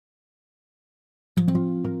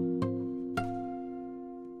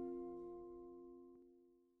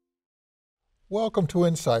Welcome to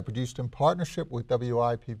Insight, produced in partnership with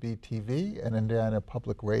WIPB TV and Indiana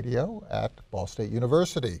Public Radio at Ball State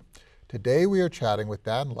University. Today we are chatting with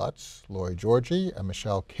Dan Lutz, Lori Georgi, and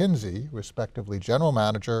Michelle Kinsey, respectively General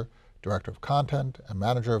Manager, Director of Content, and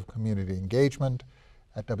Manager of Community Engagement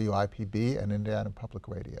at WIPB and Indiana Public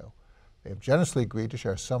Radio. They have generously agreed to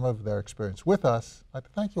share some of their experience with us. I'd like to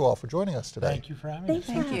thank you all for joining us today. Thank you for having us.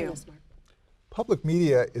 Thank you. Public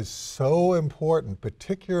media is so important,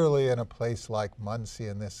 particularly in a place like Muncie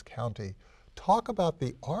in this county. Talk about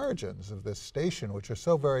the origins of this station, which are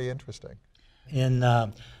so very interesting. In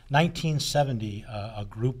 1970, a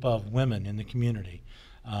group of women in the community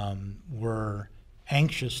were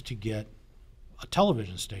anxious to get a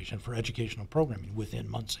television station for educational programming within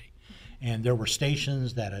Muncie. And there were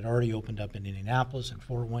stations that had already opened up in Indianapolis and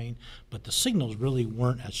Fort Wayne, but the signals really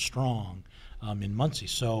weren't as strong in Muncie.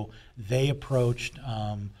 So they approached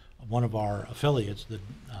one of our affiliates, the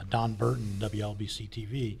Don Burton WLBC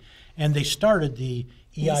TV, and they started the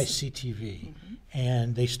EICTV.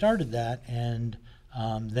 And they started that, and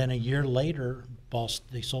then a year later,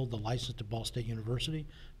 they sold the license to Ball State University.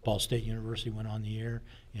 Ball State University went on the air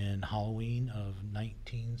in Halloween of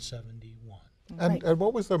 1971. And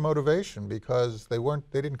what was their motivation? Because they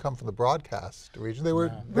didn't come from the broadcast region. They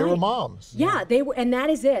were moms. Yeah, they were, and that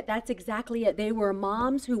is it. That's exactly it. They were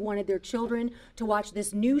moms who wanted their children to watch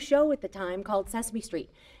this new show at the time called Sesame Street.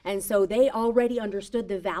 And so they already understood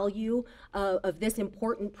the value of this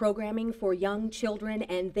important programming for young children,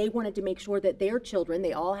 and they wanted to make sure that their children,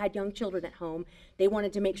 they all had young children at home, they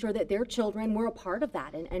wanted to make sure that their children were a part of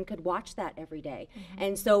that and could watch that every day.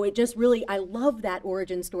 And so it just really, I love that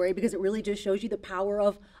origin story because it really just shows you the power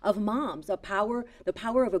of moms, the power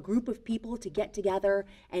of a group of people to get together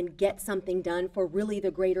and get something done for really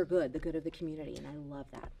the greater good, the good of the community, and I love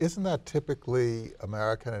that. Isn't that typically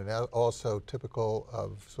American and also typical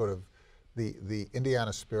of sort of the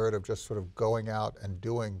Indiana spirit of just sort of going out and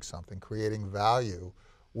doing something, creating value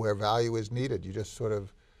where value is needed? You just sort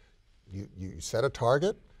of, you set a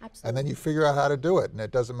target, absolutely, and then you figure out how to do it. And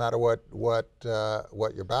it doesn't matter what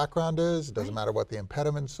your background is, it doesn't matter what the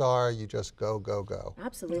impediments are, you just go, go, go.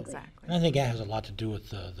 Absolutely. Exactly. And I think that has a lot to do with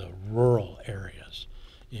the rural areas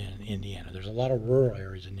in Indiana. There's a lot of rural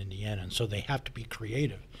areas in Indiana, and so they have to be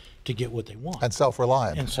creative to get what they want. And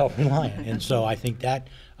self-reliant. And self-reliant. And so I think that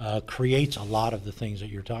creates a lot of the things that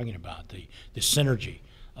you're talking about, the synergy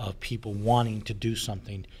of people wanting to do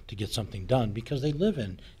something to get something done because they live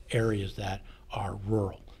in areas that are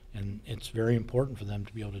rural. And it's very important for them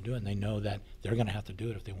to be able to do it, and they know that they're going to have to do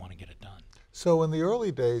it if they want to get it done. So in the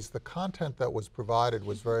early days, the content that was provided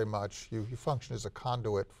was very much, you function as a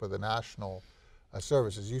conduit for the national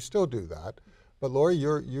services. You still do that. But Lori,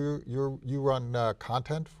 you run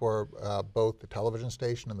content for both the television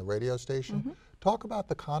station and the radio station. Talk about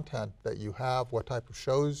the content that you have, what type of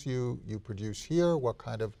shows you produce here, what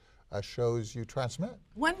kind of shows you transmit.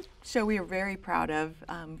 One show we are very proud of,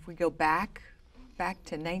 if we go back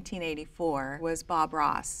to 1984, was Bob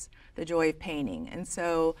Ross, The Joy of Painting. And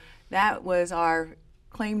so that was our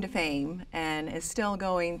claim to fame and is still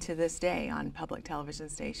going to this day on public television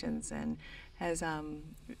stations, and has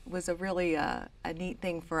was a really a neat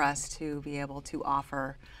thing for us to be able to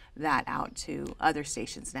offer that out to other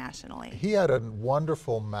stations nationally. He had a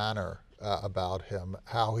wonderful manner about him,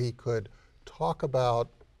 how he could talk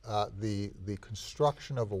about the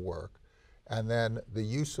construction of a work and then the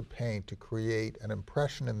use of paint to create an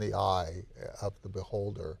impression in the eye of the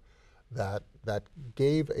beholder that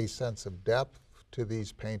gave a sense of depth to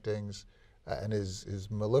these paintings, and his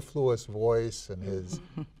mellifluous voice and his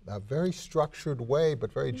very structured way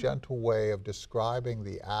but very gentle way of describing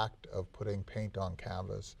the act of putting paint on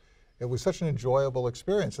canvas. It was such an enjoyable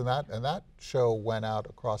experience, and that show went out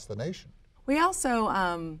across the nation. We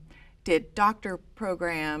also did doctor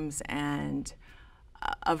programs and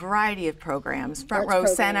a variety of programs. Front Row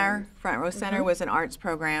Center was an arts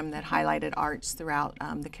program that highlighted arts throughout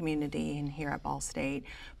the community and here at Ball State.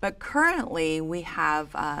 But currently we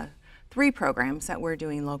have 3 programs that we're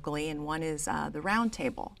doing locally, and one is the Round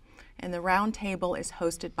Table. And the Round Table is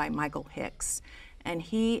hosted by Michael Hicks, and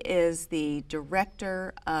he is the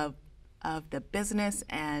director of the Business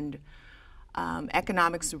and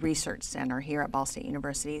Economics Research Center here at Ball State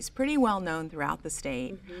University. He's pretty well known throughout the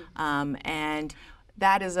state, and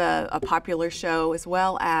that is a popular show, as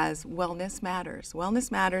well as Wellness Matters.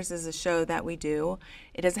 Wellness Matters is a show that we do.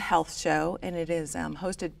 It is a health show, and it is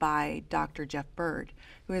hosted by Dr. Jeff Bird,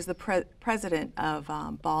 who is the president of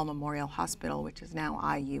Ball Memorial Hospital, which is now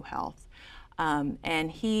IU Health.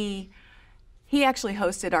 And he He actually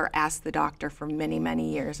hosted our Ask the Doctor for many, many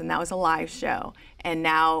years, and that was a live show. And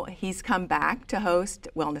now he's come back to host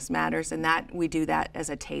Wellness Matters, and that we do that as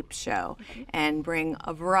a taped show and bring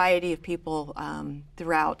a variety of people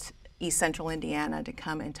throughout East Central Indiana to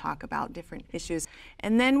come and talk about different issues.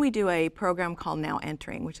 And then we do a program called Now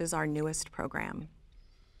Entering, which is our newest program.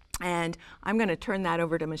 And I'm going to turn that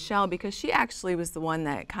over to Michelle because she actually was the one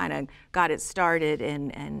that kind of got it started,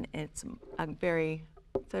 and it's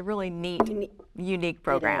a really neat, unique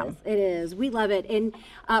program. It is. We love it. And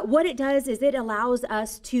what it does is it allows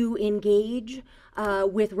us to engage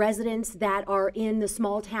with residents that are in the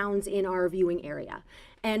small towns in our viewing area.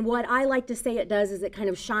 And what I like to say it does is it kind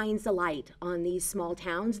of shines the light on these small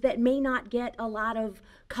towns that may not get a lot of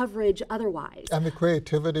coverage otherwise. And the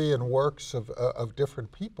creativity and works of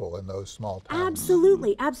different people in those small towns.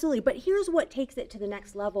 Absolutely, absolutely. But here's what takes it to the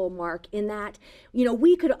next level, Mark, in that, you know,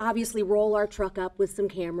 we could obviously roll our truck up with some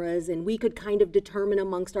cameras and we could kind of determine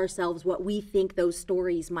amongst ourselves what we think those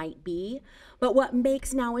stories might be. But what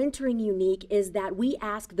makes Now Entering unique is that we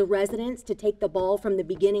ask the residents to take the ball from the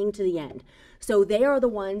beginning to the end. So they are the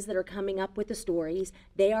ones that are coming up with the stories.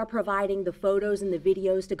 They are providing the photos and the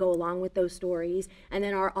videos to go along with those stories. And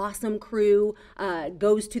then our awesome crew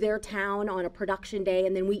goes to their town on a production day,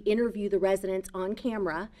 and then we interview the residents on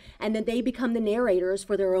camera, and then they become the narrators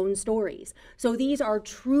for their own stories. So these are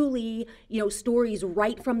truly, you know, stories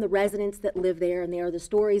right from the residents that live there, and they are the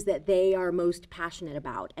stories that they are most passionate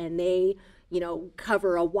about. And they, you know,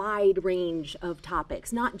 cover a wide range of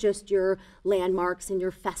topics, not just your landmarks and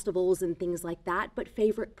your festivals and things like that, but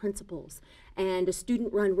favorite principals and a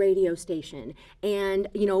student-run radio station and,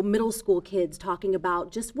 you know, middle school kids talking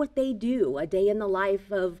about just what they do, a day in the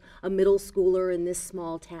life of a middle schooler in this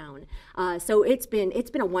small town. So it's been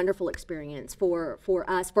a wonderful experience for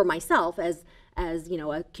us, for myself as you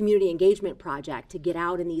know, a community engagement project to get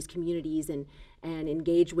out in these communities and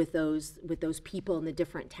engage with those people in the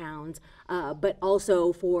different towns, but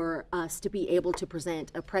also for us to be able to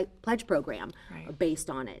present a pledge program based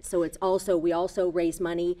on it. So it's also, we also raise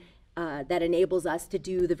money that enables us to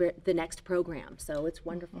do the next program. So it's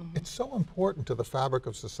wonderful. It's so important to the fabric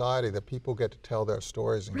of society that people get to tell their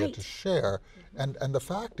stories and get to share. And the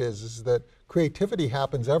fact is that creativity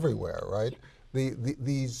happens everywhere, right?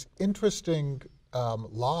 These interesting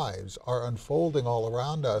lives are unfolding all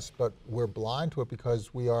around us, but we're blind to it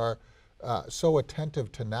because we are so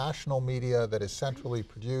attentive to national media that is centrally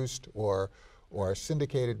produced or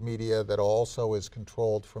syndicated media that also is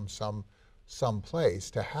controlled from some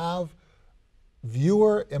place. To have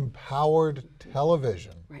viewer-empowered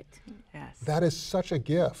television, Yes. that is such a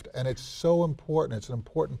gift, and it's so important. It's an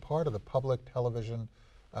important part of the public television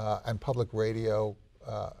and public radio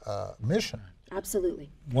mission. Absolutely.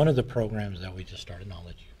 One of the programs that we just started, and I'll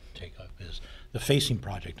let you take up, is the Facing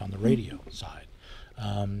Project on the radio side.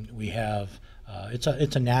 We have, it's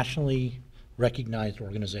a nationally recognized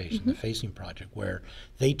organization, the Facing Project, where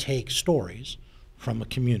they take stories from a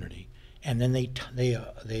community and then they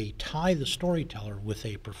tie the storyteller with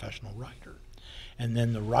a professional writer. And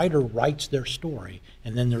then the writer writes their story,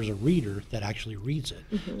 and then there's a reader that actually reads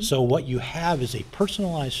it. So what you have is a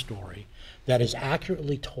personalized story that is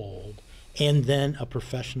accurately told, and then a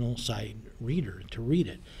professional site reader to read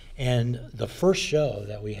it. And the first show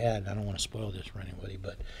that we had, I don't want to spoil this for anybody,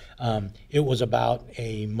 but it was about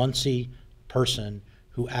a Muncie person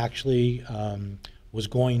who actually was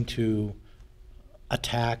going to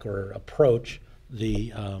attack or approach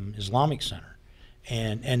the Islamic Center,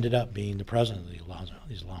 and ended up being the president of the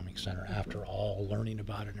Islamic Center after all learning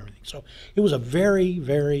about it and everything. So it was a very,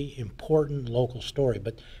 very important local story.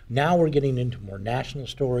 But now we're getting into more national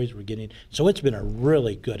stories. So it's been a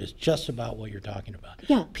really good, it's just about what you're talking about.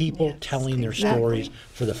 Yeah. People telling their stories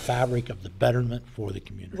for the fabric of the betterment for the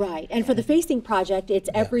community. Right, and for the Facing Project, it's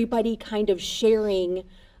everybody kind of sharing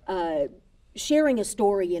a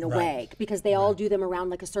story in a way, because they all do them around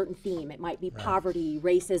like a certain theme. It might be poverty,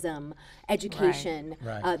 racism, education,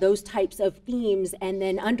 those types of themes, and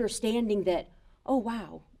then understanding that, oh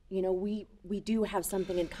wow, you know, we do have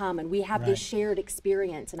something in common. We have this shared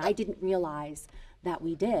experience, and I didn't realize that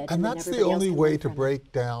we did. And that's the only way to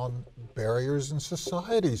break down barriers in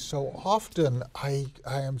society. So often I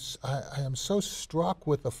am so struck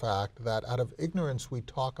with the fact that out of ignorance we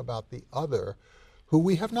talk about the other, who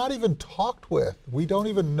we have not even talked with. We don't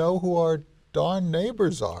even know who our darn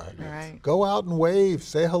neighbors are. Right. Go out and wave,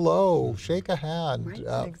 say hello, shake a hand,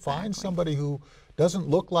 Exactly. find somebody who doesn't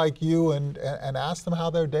look like you, and ask them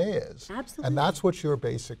how their day is. Absolutely. And that's what you're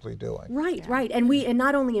basically doing. Right, right. And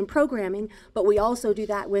not only in programming, but we also do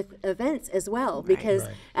that with events as well. Because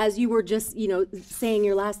as you were just, saying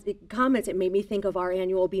your last comments, it made me think of our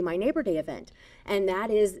annual Be My Neighbor Day event. And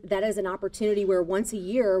that is an opportunity where once a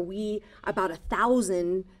year about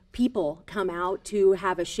 1,000 people come out to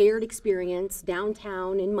have a shared experience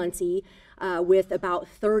downtown in Muncie with about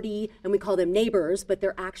 30, and we call them neighbors, but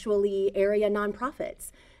they're actually area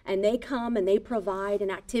nonprofits. And they come and they provide an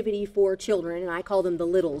activity for children, and I call them the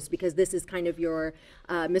littles because this is kind of your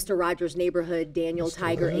Mr. Rogers' neighborhood, Daniel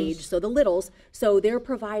Tiger age, so the littles. So they're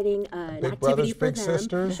providing an big activity brothers, for big them.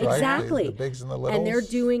 sisters, right? Exactly. The bigs and the littles. And they're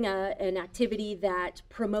doing an activity that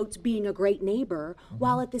promotes being a great neighbor,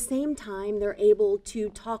 while at the same time they're able to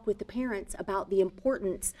talk with the parents about the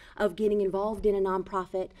importance of getting involved in a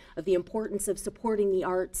nonprofit, of the importance of supporting the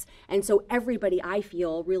arts. And so everybody, I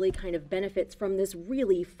feel, really kind of benefits from this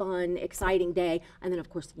really fun, exciting day. And then, of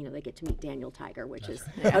course, they get to meet Daniel Tiger, which is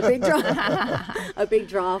a big draw, a big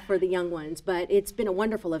draw for the young ones. But it's been a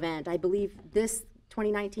wonderful event. I believe this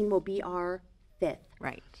 2019 will be our 5th.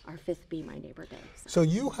 Right. Our 5th Be My Neighbor Day. So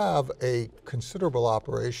you have a considerable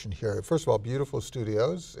operation here. First of all, beautiful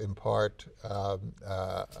studios, in part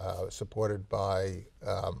supported by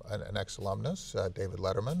an ex-alumnus, David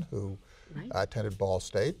Letterman, who attended Ball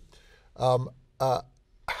State.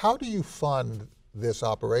 How do you fund this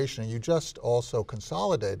operation? You just also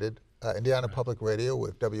consolidated Indiana Public Radio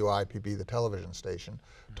with WIPB, the television station.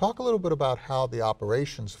 Talk a little bit about how the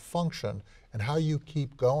operations function and how you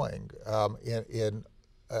keep going in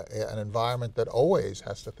an environment that always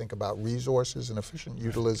has to think about resources and efficient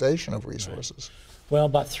utilization of resources. Well,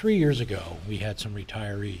 about 3 years ago, we had some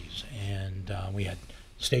retirees, and we had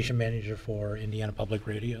station manager for Indiana Public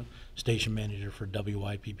Radio, station manager for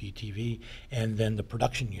WIPB TV, and then the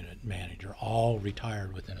production unit manager, all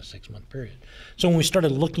retired within a 6-month period. So when we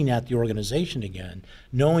started looking at the organization again,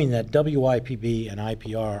 knowing that WIPB and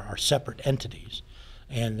IPR are separate entities,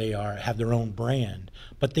 and they have their own brand,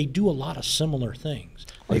 but they do a lot of similar things.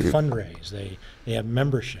 They fundraise, they have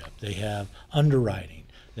membership, they have underwriting,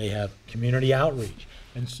 they have community outreach.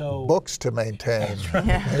 And so books to maintain. Books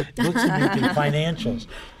to maintain, financials.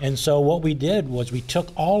 And so what we did was we took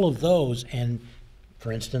all of those and,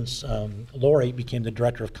 for instance, Lori became the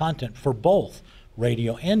director of content for both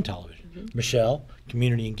radio and television. Michelle,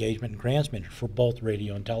 community engagement and grants manager for both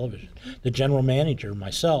radio and television. The general manager,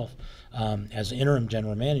 myself, as interim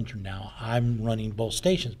general manager now, I'm running both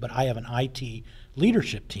stations, but I have an IT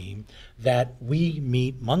leadership team that we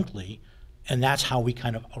meet monthly. And that's how we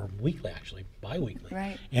kind of, or weekly actually, bi-weekly.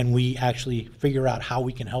 Right. And we actually figure out how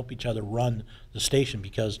we can help each other run the station,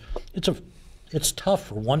 because it's tough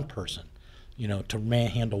for one person, to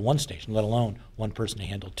handle one station, let alone one person to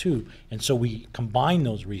handle two. And so we combine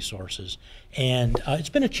those resources. And it's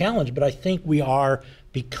been a challenge, but I think we are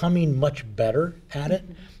becoming much better at it.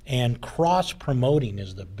 And cross-promoting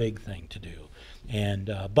is the big thing to do.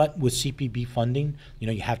 And but with CPB funding,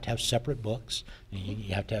 you have to have separate books.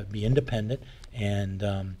 You have to be independent, and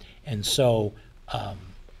so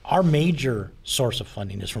our major source of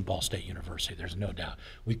funding is from Ball State University. There's no doubt.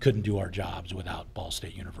 We couldn't do our jobs without Ball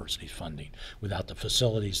State University's funding, without the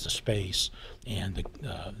facilities, the space, and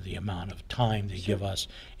the amount of time they give us,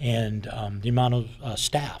 and the amount of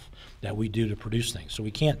staff that we do to produce things. So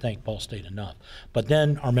we can't thank Ball State enough. But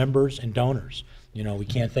then our members and donors. We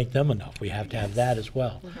can't thank them enough. We have to have that as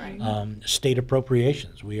well. Right. State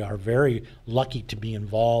appropriations. We are very lucky to be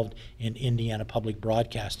involved in Indiana Public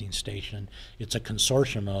Broadcasting Station. It's a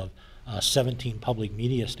consortium of 17 public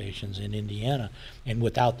media stations in Indiana, and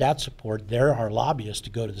without that support, there are lobbyists to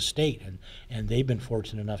go to the state, and they've been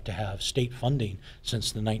fortunate enough to have state funding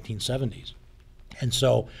since the 1970s. And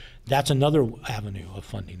so that's another avenue of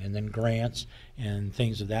funding, and then grants and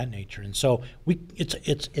things of that nature. And so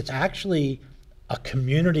it's actually a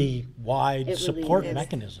community-wide support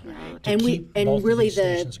mechanism to keep both of these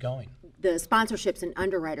stations going. The sponsorships and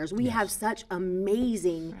underwriters. We have such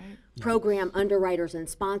amazing program underwriters and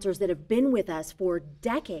sponsors that have been with us for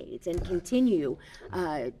decades and continue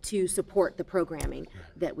to support the programming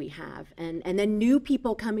that we have. And then new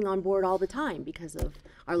people coming on board all the time because of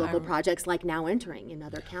our local projects, like now entering in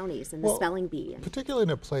other counties and the spelling bee. Particularly in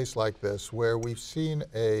a place like this where we've seen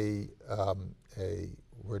a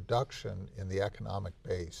reduction in the economic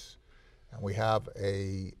base, and we have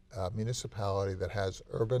a municipality that has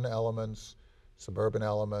urban elements, suburban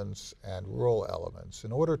elements, and rural elements.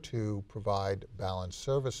 In order to provide balanced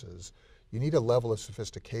services, you need a level of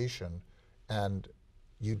sophistication, and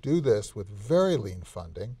you do this with very lean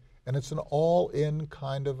funding, and it's an all-in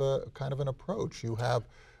kind of an approach. You have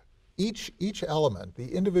each element, the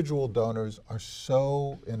individual donors are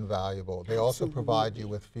so invaluable. They also provide you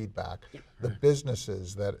with feedback. Yep. The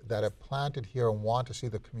businesses that have planted here and want to see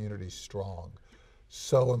the community strong,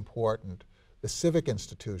 so important. The civic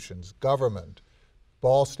institutions, government,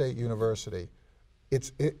 Ball State University,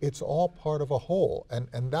 it's all part of a whole. And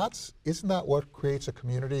isn't that what creates a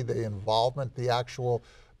community, the involvement, the actual,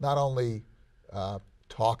 not only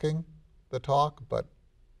talking the talk, but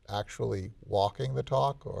actually walking the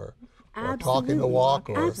talk, or talking the walk,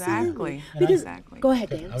 or Exactly. Because, Exactly. Go ahead,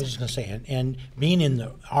 Dan. I was just going to say, and being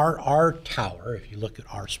in our tower, if you look at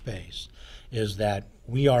our space, is that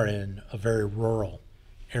we are in a very rural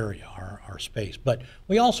area, our space. But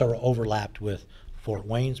we also are overlapped with Fort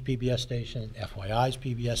Wayne's PBS station, FYI's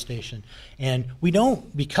PBS station, and we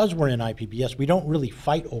don't, because we're in IPBS, we don't really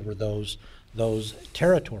fight over those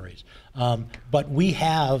territories. But we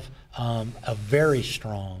have a very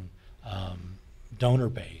strong donor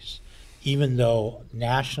base, even though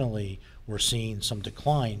nationally we're seeing some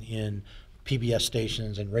decline in PBS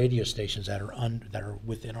stations and radio stations that are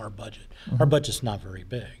within our budget. Our budget's not very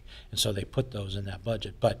big, and so they put those in that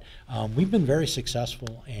budget. But we've been very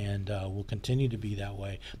successful, and we'll continue to be that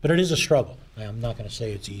way. But it is a struggle. I'm not going to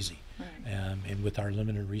say it's easy. Right. And with our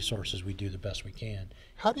limited resources, we do the best we can.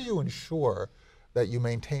 How do you ensure that you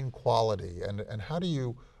maintain quality, and how do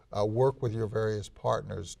you work with your various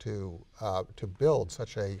partners to build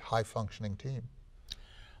such a high-functioning team?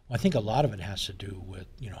 Well, I think a lot of it has to do with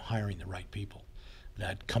hiring the right people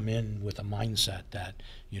that come in with a mindset that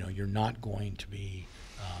you're not going to be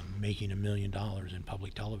making $1 million in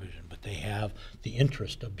public television, but they have the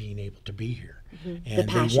interest of being able to be here, and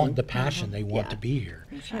they want the passion. They want to be here,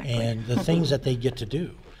 and the things that they get to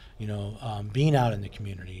do. Being out in the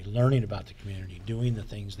community, learning about the community, doing the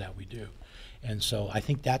things that we do. And so I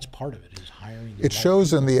think that's part of it, is hiring the right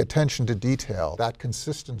shows in the attention to detail. That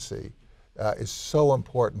consistency is so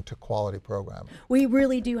important to quality programming. We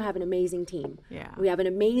really do have an amazing team. Yeah. We have an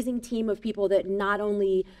amazing team of people that not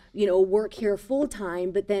only, work here full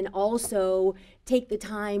time, but then also take the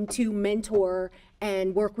time to mentor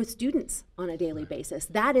and work with students on a daily basis.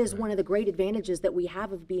 That is one of the great advantages that we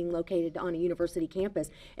have of being located on a university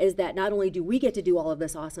campus, is that not only do we get to do all of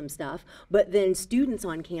this awesome stuff, but then students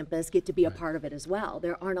on campus get to be a part of it as well.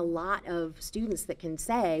 There aren't a lot of students that can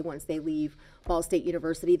say, once they leave Ball State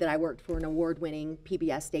University, that I worked for an award-winning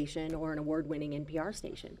PBS station or an award-winning NPR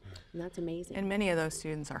station. And that's amazing. And many of those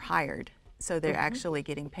students are hired. So they're actually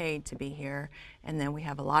getting paid to be here. And then we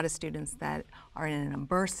have a lot of students that are in an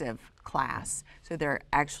immersive class. So they're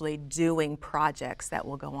actually doing projects that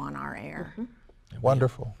will go on our air.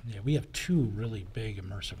 Wonderful. We have two really big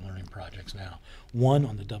immersive learning projects now. One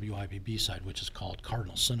on the WIPB side, which is called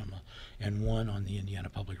Cardinal Cinema, and one on the Indiana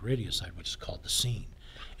Public Radio side, which is called The Scene.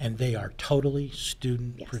 And they are totally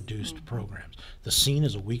student-produced programs. The Scene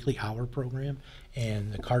is a weekly hour program,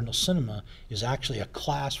 and the Cardinal Cinema is actually a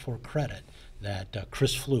class for credit that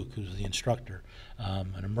Chris Fluke, who's the instructor,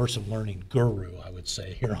 an immersive learning guru, I would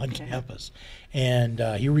say, here on campus. And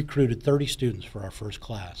he recruited 30 students for our first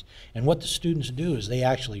class. And what the students do is they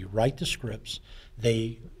actually write the scripts,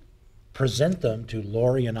 they present them to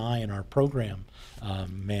Lori and I and our program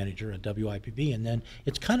manager at WIPB, and then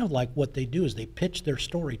it's kind of like what they do is they pitch their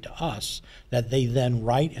story to us that they then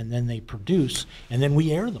write and then they produce, and then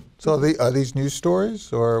we air them. So are these news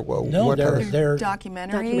stories, or No, what they're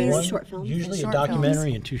documentaries. Short films. Usually And a short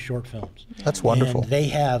documentary films. and 2 short films. That's wonderful. And they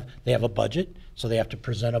have a budget, so they have to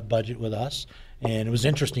present a budget with us. And it was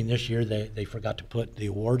interesting this year, they forgot to put the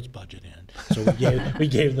awards budget in. So we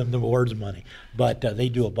gave them the awards money. But they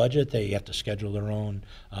do a budget, they have to schedule their own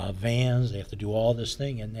vans, they have to do all this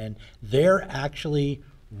thing. And then they're actually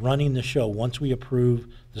running the show. Once we approve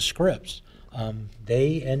the scripts,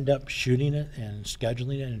 they end up shooting it and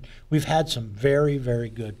scheduling it. And we've had some very, very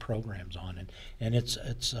good programs on it. And it's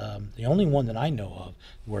the only one that I know of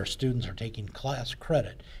where students are taking class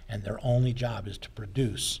credit and their only job is to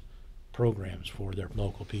produce programs for their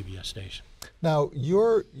local PBS station. Now,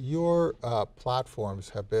 your platforms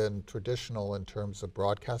have been traditional in terms of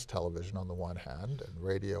broadcast television on the one hand and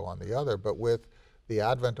radio on the other, but with the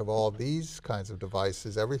advent of all these kinds of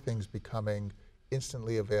devices, everything's becoming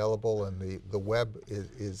instantly available, and the web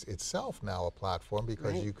is itself now a platform,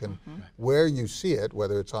 because you can, where you see it,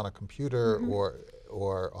 whether it's on a computer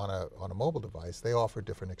or on a mobile device, they offer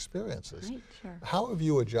different experiences. Right, sure. How have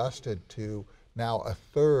you adjusted to now a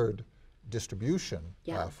third distribution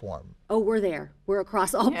Yeah. form. Oh, we're there. We're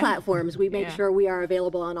across all platforms. We make sure we are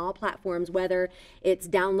available on all platforms, whether it's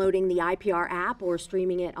downloading the IPR app or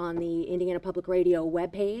streaming it on the Indiana Public Radio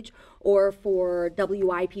webpage, or for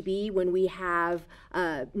WIPB when we have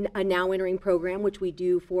a Now Entering program, which we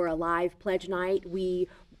do for a live pledge night. We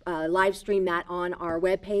live stream that on our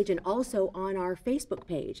webpage and also on our Facebook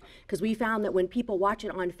page, because we found that when people watch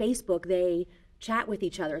it on Facebook, they chat with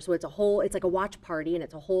each other. So it's like a watch party, and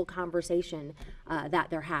it's a whole conversation that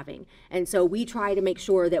they're having. And so we try to make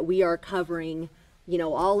sure that we are covering,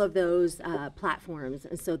 all of those platforms,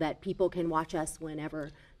 and so that people can watch us whenever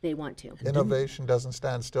they want to. Innovation doesn't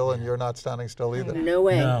stand still, and you're not standing still either. No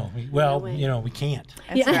way. No, we can't.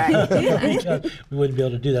 That's right. Because we wouldn't be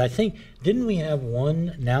able to do that. I think, didn't we have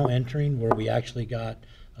one Now Entering where we actually got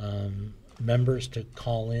members to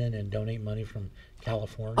call in and donate money from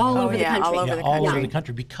California? All over the country. all over the all country. over the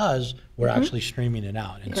country, because we're actually streaming it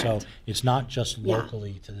out. And so it's not just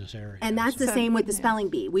locally to this area. And that's the same with the spelling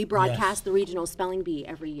bee. We broadcast Yes. the regional spelling bee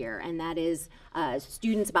every year, and that is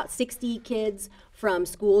students, about 60 kids from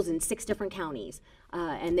schools in 6 different counties.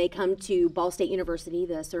 And they come to Ball State University,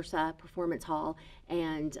 the Sursa Performance Hall,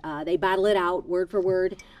 and they battle it out word for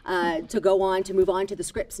word to move on to the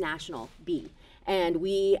Scripps National Bee. And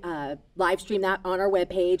we live stream that on our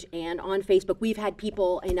webpage and on Facebook. We've had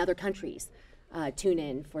people in other countries tune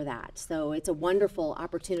in for that. So it's a wonderful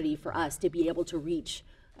opportunity for us to be able to reach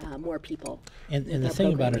more people. And the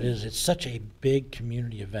thing about it is, it's such a big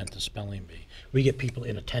community event, the spelling bee. We get people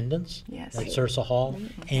in attendance Yes. at Sursa Hall,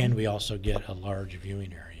 and we also get a large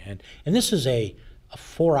viewing area. And this is a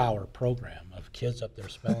 4-hour program of kids up there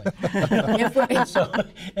spelling.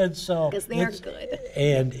 and so Because they are it's- good.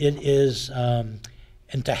 And it is, and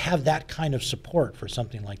to have that kind of support for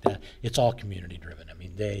something like that, it's all community driven. I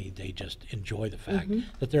mean, they just enjoy the fact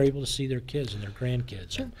that they're able to see their kids and their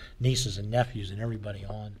grandkids and nieces and nephews and everybody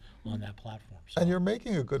on that platform. So. And you're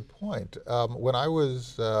making a good point. When I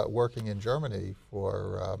was working in Germany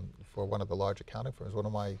for one of the large accounting firms, one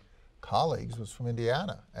of my colleagues was from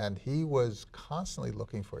Indiana, and he was constantly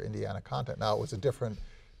looking for Indiana content. Now, it was a different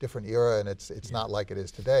era, and it's not like it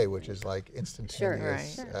is today, which is like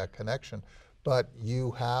instantaneous connection. But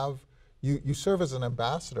you serve as an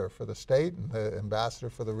ambassador for the state and the ambassador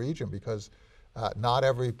for the region, because not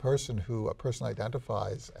every person who a person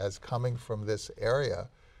identifies as coming from this area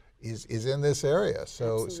is in this area.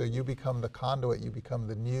 So you become the conduit, you become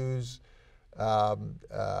the news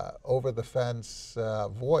over the fence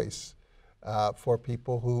voice for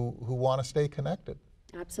people who want to stay connected.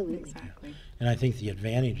 Absolutely. Exactly. And I think the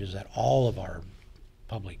advantage is that all of our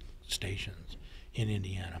public stations in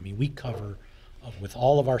Indiana, I mean, we cover, with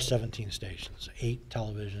all of our 17 stations, 8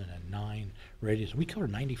 television and 9 radios, we cover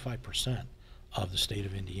 95% of the state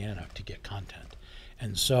of Indiana to get content.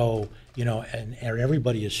 And so, and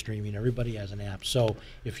everybody is streaming, everybody has an app. So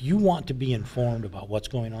if you want to be informed about what's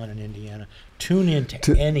going on in Indiana, tune in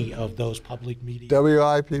to any of those public media.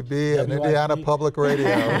 WIPB and Indiana WIPB. Public Radio.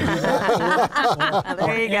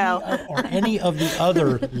 There you go. Or any of the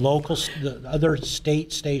other the other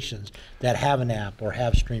state stations that have an app or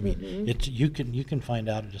have streaming. You can find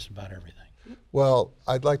out just about everything. Well,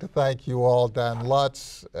 I'd like to thank you all, Dan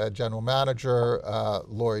Lutz, General Manager,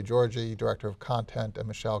 Lori Georgi, Director of Content, and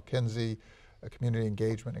Michelle Kinsey, Community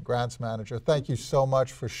Engagement and Grants Manager. Thank you so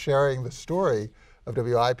much for sharing the story of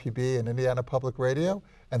WIPB and Indiana Public Radio,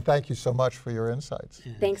 and thank you so much for your insights.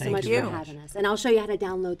 Thanks so Thank much you for very much. having us. And I'll show you how to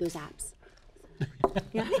download those apps.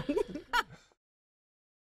 Yeah.